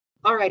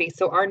Alrighty,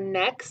 so our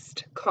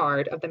next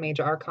card of the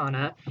Major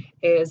Arcana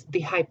is the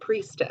High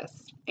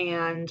Priestess.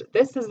 And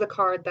this is the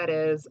card that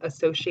is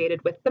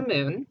associated with the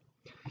moon.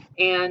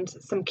 And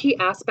some key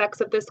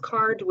aspects of this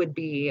card would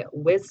be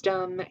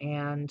wisdom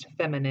and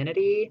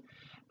femininity,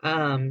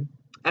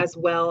 as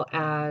well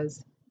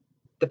as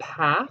the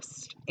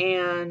past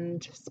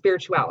and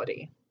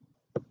spirituality.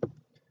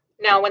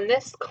 Now, when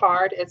this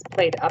card is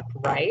played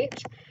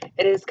upright,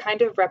 it is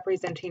kind of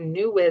representing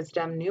new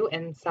wisdom, new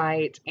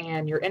insight,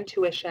 and your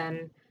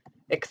intuition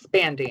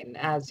expanding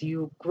as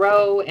you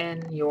grow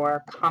in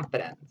your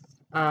confidence.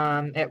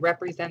 It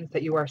represents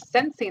that you are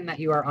sensing that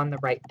you are on the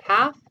right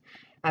path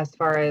as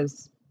far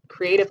as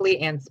creatively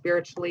and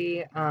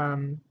spiritually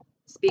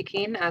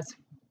speaking, as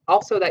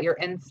also that your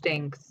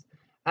instincts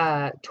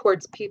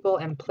towards people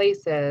and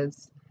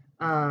places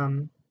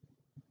are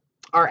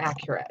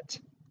accurate.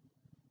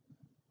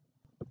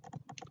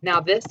 Now,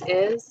 this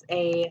is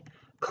a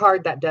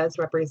card that does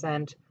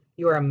represent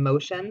your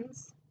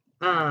emotions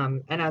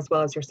and as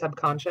well as your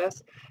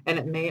subconscious, and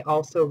it may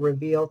also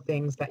reveal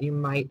things that you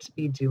might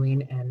be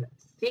doing in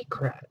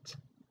secret.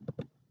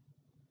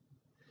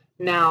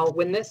 Now,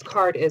 when this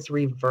card is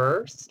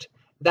reversed,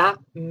 that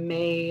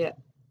may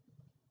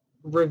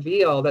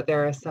reveal that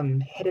there is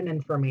some hidden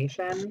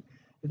information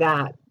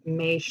that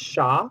may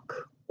shock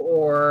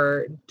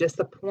or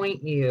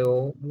disappoint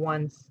you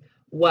once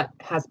what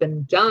has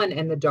been done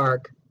in the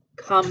dark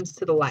comes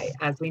to the light.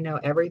 As we know,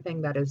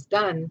 everything that is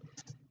done,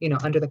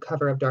 under the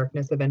cover of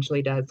darkness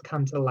eventually does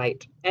come to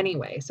light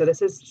anyway. So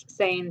this is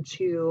saying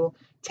to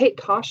take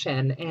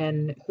caution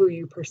in who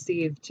you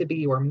perceive to be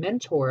your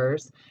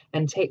mentors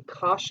and take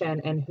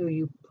caution in who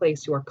you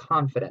place your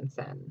confidence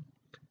in.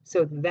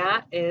 So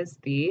that is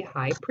the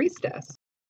High Priestess.